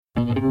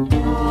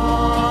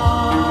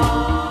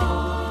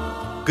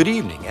Good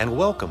evening and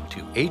welcome to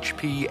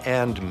HP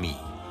and Me,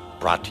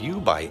 brought to you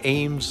by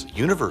Ames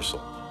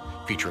Universal,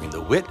 featuring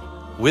the wit,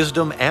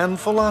 wisdom, and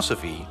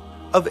philosophy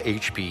of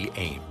H.P.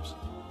 Ames.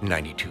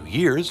 92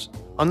 years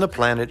on the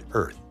planet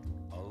Earth.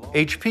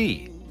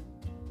 HP,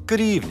 good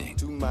evening.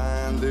 To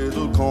my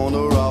little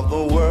corner of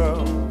the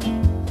world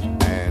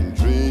and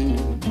dream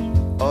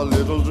a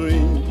little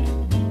dream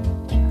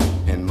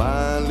in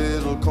my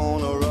little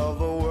corner of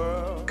the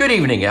world. Good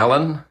evening,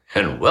 Alan,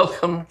 and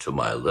welcome to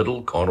my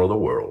little corner of the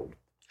world.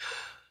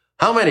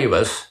 How many of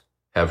us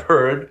have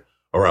heard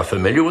or are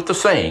familiar with the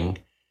saying,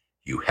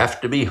 "You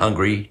have to be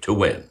hungry to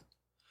win"?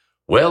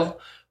 Well,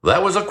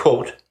 that was a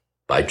quote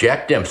by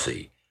Jack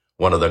Dempsey,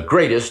 one of the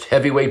greatest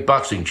heavyweight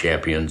boxing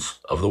champions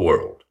of the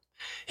world.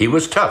 He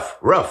was tough,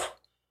 rough,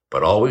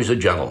 but always a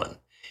gentleman.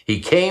 He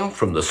came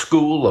from the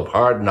school of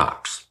hard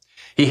knocks.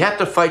 He had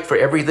to fight for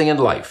everything in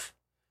life.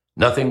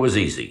 Nothing was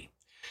easy.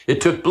 It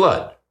took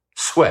blood,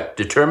 sweat,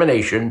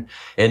 determination,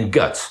 and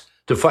guts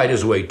to fight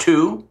his way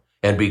to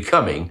and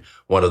becoming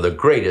one of the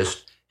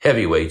greatest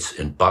heavyweights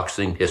in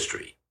boxing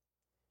history.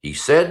 He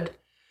said,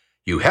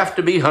 "You have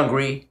to be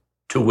hungry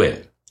to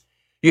win.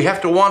 You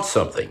have to want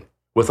something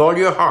with all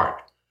your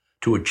heart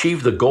to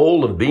achieve the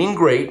goal of being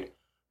great,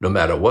 no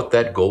matter what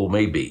that goal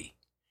may be.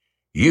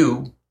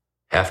 You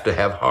have to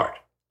have heart."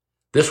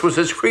 This was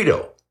his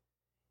credo.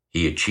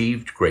 He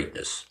achieved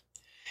greatness.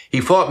 He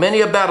fought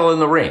many a battle in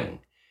the ring,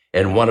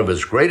 and one of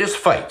his greatest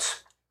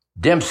fights,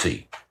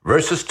 Dempsey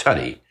versus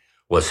Tunney,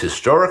 was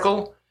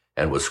historical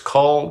and was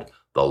called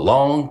the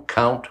Long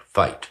Count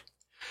Fight.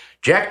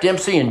 Jack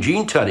Dempsey and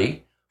Gene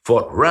Tunney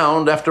fought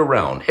round after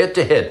round,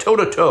 head-to-head,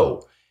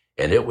 toe-to-toe,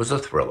 and it was a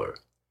thriller.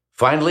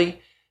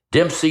 Finally,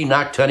 Dempsey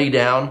knocked Tunney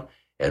down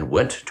and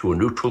went to a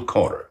neutral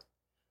corner.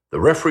 The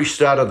referee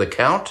started the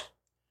count.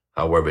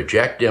 However,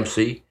 Jack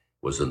Dempsey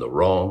was in the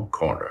wrong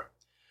corner.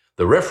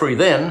 The referee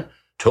then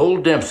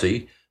told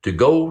Dempsey to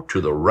go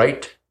to the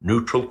right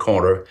neutral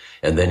corner,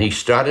 and then he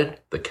started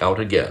the count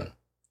again.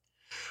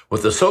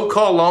 With the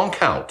so-called long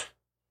count,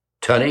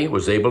 Tunney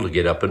was able to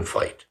get up and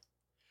fight.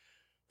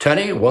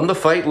 Tunney won the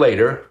fight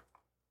later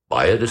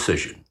by a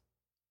decision.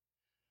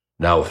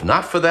 Now, if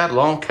not for that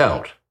long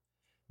count,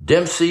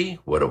 Dempsey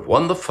would have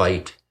won the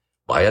fight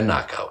by a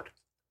knockout.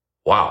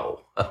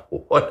 Wow,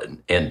 what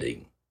an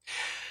ending.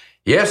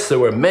 Yes, there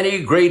were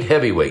many great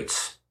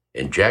heavyweights,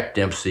 and Jack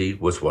Dempsey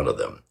was one of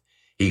them.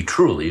 He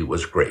truly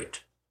was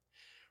great.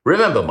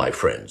 Remember, my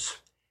friends,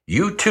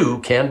 you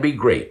too can be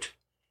great,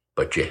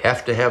 but you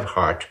have to have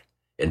heart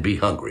and be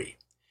hungry.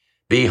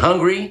 Be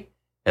hungry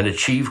and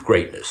achieve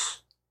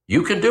greatness.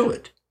 You can do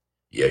it.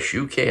 Yes,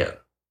 you can.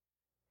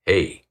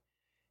 Hey,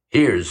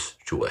 here's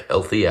to a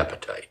healthy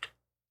appetite.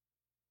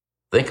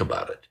 Think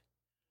about it.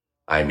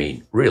 I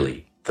mean,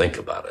 really think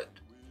about it.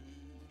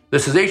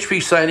 This is HP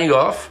signing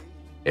off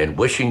and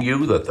wishing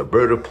you that the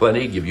bird of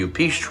plenty give you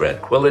peace,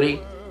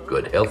 tranquility,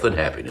 good health, and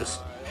happiness.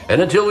 And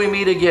until we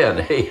meet again,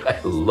 hey, I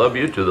love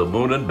you to the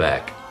moon and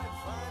back.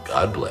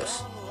 God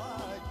bless.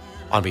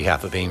 On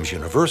behalf of Ames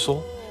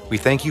Universal, we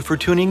thank you for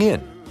tuning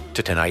in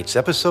to tonight's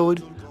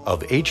episode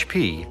of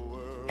HP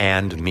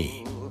and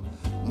Me.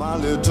 My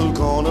little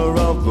corner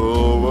of the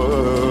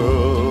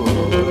world.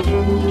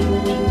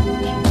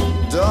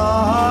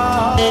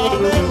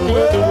 Darling,